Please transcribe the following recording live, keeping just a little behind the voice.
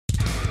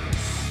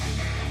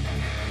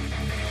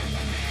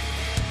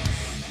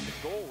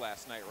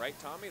last night, right,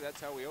 Tommy?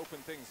 That's how we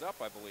opened things up,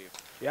 I believe.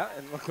 Yeah,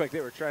 and it looked like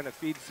they were trying to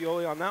feed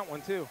Scioli on that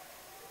one, too.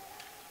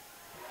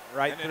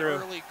 Right and through.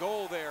 An early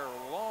goal there.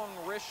 Long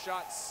wrist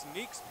shot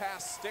sneaks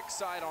past stick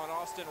side on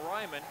Austin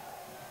Ryman.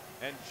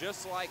 And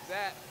just like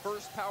that,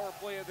 first power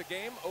play of the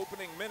game,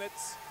 opening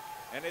minutes.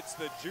 And it's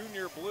the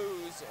Junior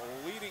Blues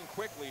leading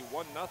quickly,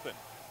 1-0.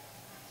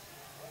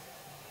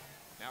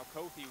 Now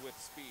Kothi with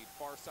speed,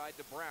 far side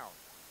to Brown.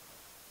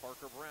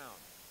 Parker Brown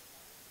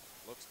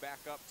looks back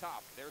up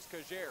top. There's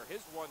Kajer,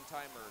 his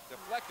one-timer,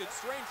 deflected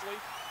strangely,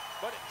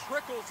 but it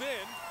trickles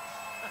in.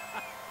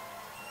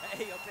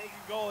 Hey, you'll take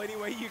a goal any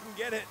way you can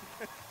get it.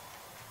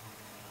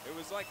 It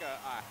was like a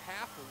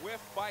half whiff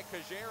by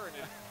Kajer, and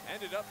it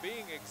ended up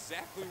being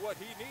exactly what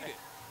he needed.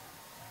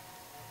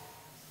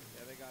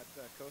 Yeah, they got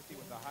Kothi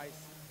with the high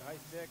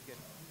stick, and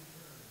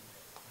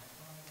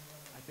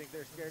I think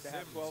they're scared to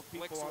have 12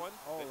 people on. One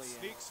that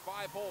sneaks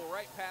 5-hole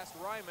right past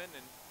Ryman,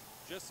 and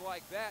just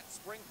like that,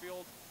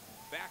 Springfield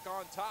back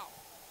on top.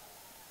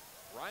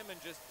 Ryman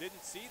just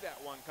didn't see that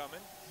one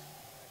coming.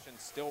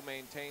 Still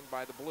maintained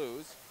by the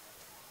Blues.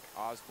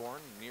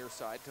 Osborne near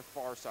side to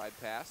far side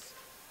pass.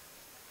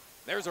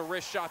 There's a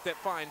wrist shot that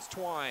finds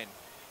Twine.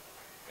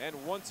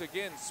 And once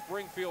again,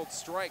 Springfield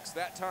strikes.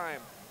 That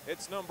time,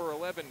 it's number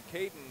 11,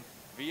 Caden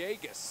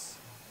Villegas.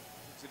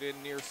 Puts it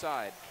in near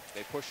side.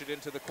 They push it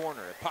into the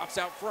corner. It pops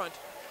out front.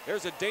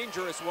 There's a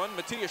dangerous one.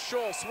 Matthias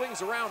Scholl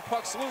swings around,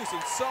 puck's loose,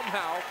 and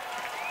somehow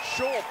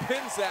Scholl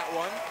pins that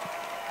one.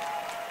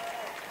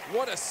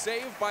 What a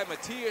save by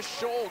Matthias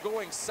Scholl,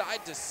 going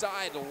side to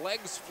side,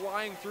 legs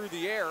flying through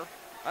the air.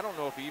 I don't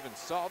know if he even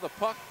saw the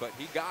puck, but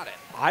he got it.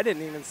 I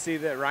didn't even see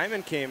that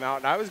Ryman came out,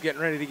 and I was getting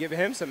ready to give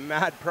him some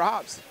mad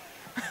props.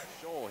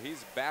 Scholl,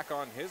 he's back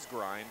on his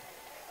grind.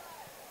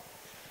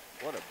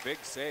 What a big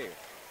save.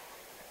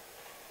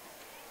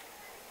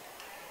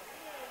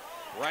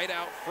 Right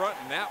out front,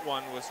 and that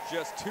one was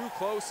just too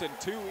close and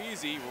too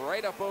easy,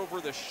 right up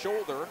over the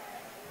shoulder.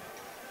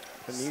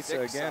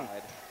 Panisa again.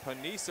 Side.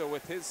 Panisa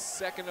with his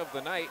second of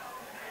the night.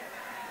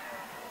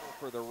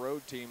 For the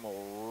road team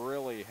will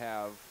really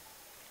have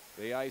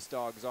the Ice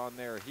Dogs on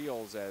their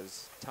heels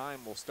as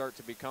time will start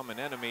to become an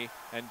enemy.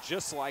 And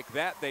just like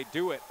that, they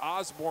do it.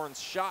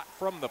 Osborne's shot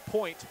from the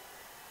point,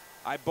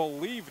 I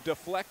believe,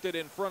 deflected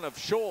in front of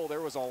Scholl. There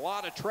was a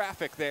lot of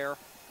traffic there.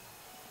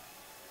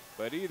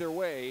 But either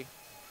way,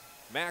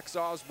 Max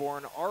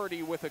Osborne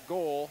already with a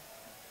goal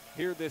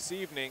here this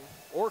evening,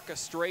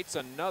 orchestrates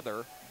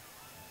another.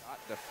 Shot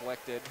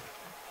deflected,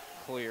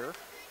 clear.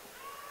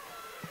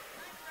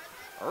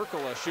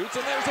 Urkula shoots,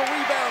 and there's a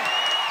rebound.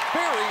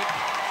 Buried.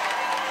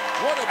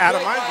 What a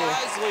play by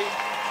Isley.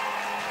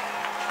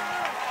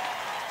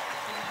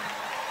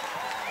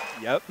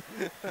 Yep.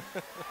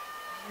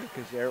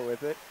 Kajer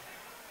with it.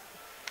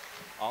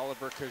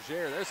 Oliver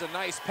Kajer, there's a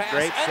nice pass.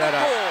 Great and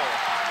setup. A goal.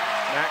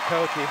 Matt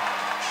Kothi.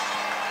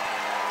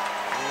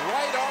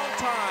 Right on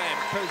time,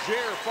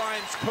 Kajer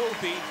finds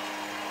Kothi.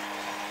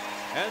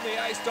 And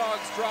the Ice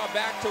Dogs draw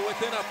back to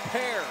within a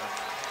pair.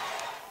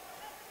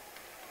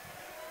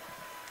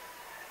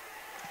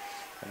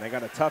 And they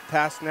got a tough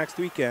task next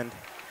weekend.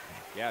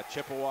 Yeah,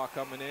 Chippewa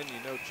coming in. You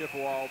know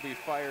Chippewa will be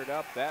fired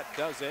up. That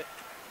does it.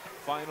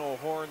 Final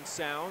horn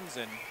sounds,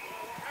 and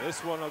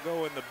this one will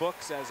go in the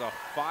books as a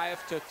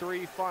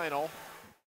 5-3 final.